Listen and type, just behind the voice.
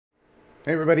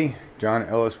Hey everybody, John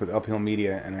Ellis with Uphill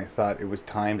Media, and I thought it was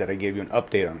time that I gave you an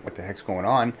update on what the heck's going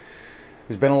on.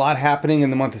 There's been a lot happening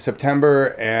in the month of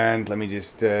September, and let me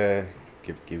just give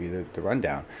you the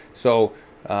rundown.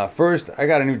 First, I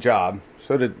got a new job.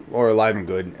 So did Laura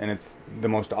Livengood, and it's the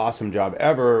most awesome job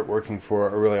ever, working for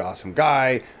a really awesome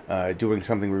guy, doing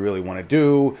something we really want to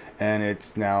do, and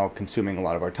it's now consuming a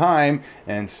lot of our time,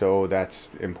 and so that's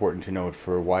important to note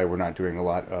for why we're not doing a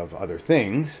lot of other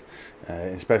things,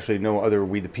 especially no other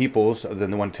We the Peoples other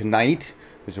than the one tonight.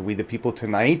 There's a We the People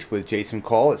tonight with Jason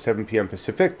Call at 7 p.m.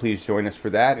 Pacific. Please join us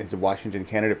for that. He's a Washington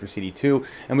candidate for CD2.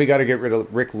 And we got to get rid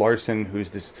of Rick Larson,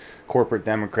 who's this corporate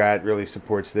Democrat, really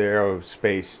supports the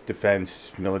aerospace,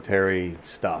 defense, military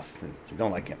stuff. And you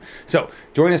don't like him. So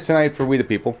join us tonight for We the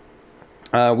People.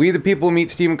 We the People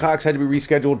meet Stephen Cox had to be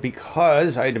rescheduled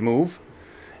because I had to move.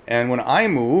 And when I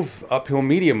move, Uphill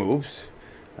Media moves.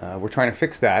 We're trying to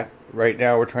fix that. Right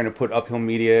now, we're trying to put Uphill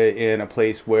Media in a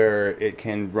place where it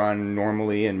can run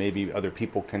normally, and maybe other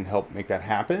people can help make that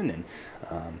happen.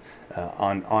 And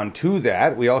on to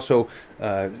that, we also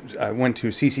went to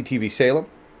CCTV Salem,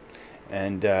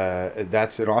 and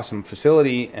that's an awesome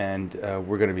facility, and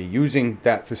we're going to be using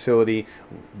that facility.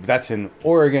 That's in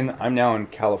Oregon. I'm now in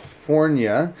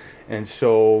California, and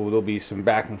so there'll be some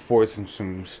back and forth and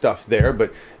some stuff there,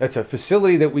 but that's a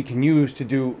facility that we can use to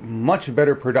do much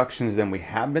better productions than we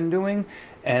have been doing.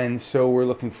 And so we're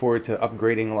looking forward to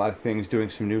upgrading a lot of things, doing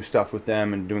some new stuff with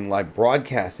them, and doing live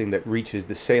broadcasting that reaches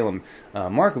the Salem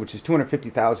market, which is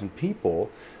 250,000 people.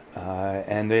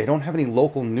 And they don't have any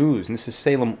local news, and this is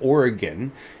Salem,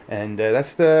 Oregon, and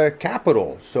that's the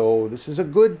capital. So this is a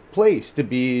good place to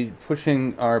be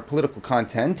pushing our political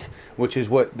content, which is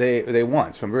what they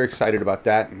want. So I'm very excited about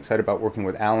that. I'm excited about working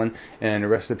with Alan and the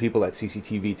rest of the people at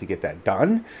CCTV to get that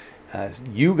done.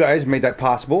 You guys made that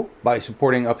possible by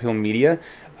supporting Uphill Media.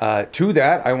 To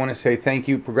that, I want to say thank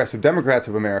you, Progressive Democrats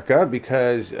of America,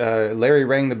 because Larry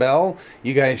rang the bell,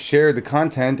 you guys shared the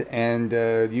content, and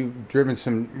you've driven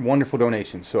some wonderful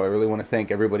donations. So I really want to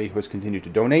thank everybody who has continued to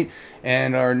donate.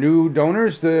 And our new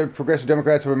donors, the Progressive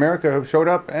Democrats of America, have showed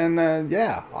up, and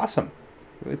yeah, awesome.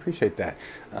 Really appreciate that.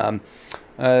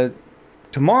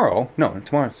 Tomorrow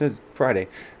it says Friday.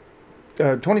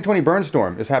 2020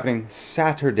 Burnstorm is happening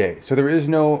Saturday. So there is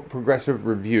no Progressive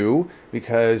Review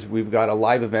because we've got a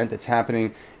live event that's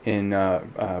happening in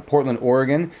Portland,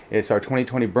 Oregon. It's our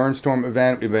 2020 Burnstorm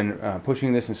event. We've been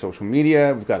pushing this in social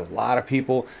media. We've got a lot of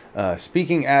people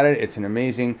speaking at it. It's an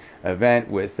amazing event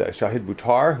with Shahid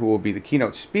Buttar, who will be the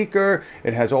keynote speaker.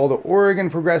 It has all the Oregon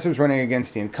progressives running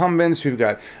against the incumbents. We've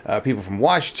got people from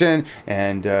Washington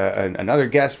and another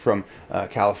guest from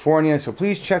California. So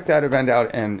please check that event out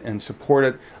and support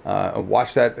it.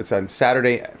 Watch that. It's on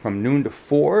Saturday from noon to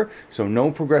 4. So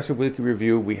no Progressive Weekly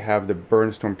Review. We have the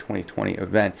Burnstorm 2020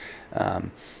 event.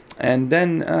 And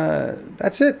then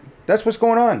that's it. That's what's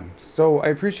going on. So I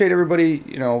appreciate everybody,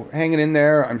 hanging in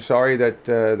there. I'm sorry that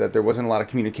that there wasn't a lot of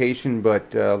communication,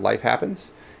 but life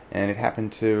happens, and it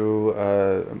happened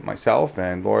to myself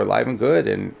and Laura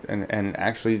Livengood, and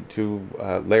actually to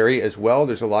Larry as well.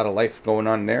 There's a lot of life going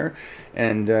on there,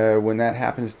 and when that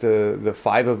happens to the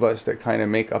five of us that kind of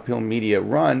make Uphill Media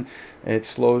run, it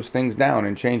slows things down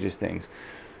and changes things.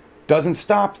 Doesn't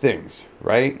stop things,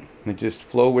 right? It just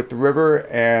flow with the river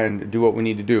and do what we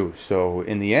need to do. So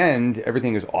in the end,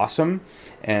 everything is awesome,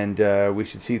 and we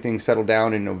should see things settle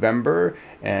down in November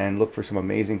and look for some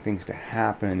amazing things to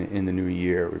happen in the new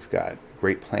year. We've got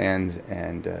great plans,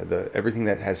 and everything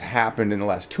that has happened in the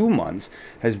last 2 months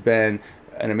has been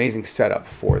an amazing setup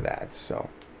for that. So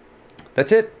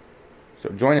that's it. So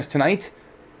join us tonight,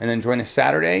 and then join us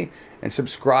Saturday, and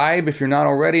subscribe if you're not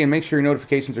already, and make sure your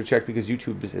notifications are checked, because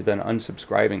YouTube has been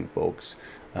unsubscribing folks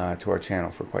to our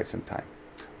channel for quite some time.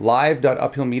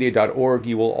 Live.uphillmedia.org.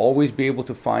 You will always be able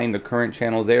to find the current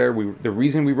channel there. The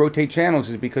reason we rotate channels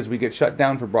is because we get shut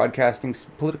down for broadcasting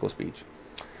political speech.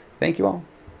 Thank you all.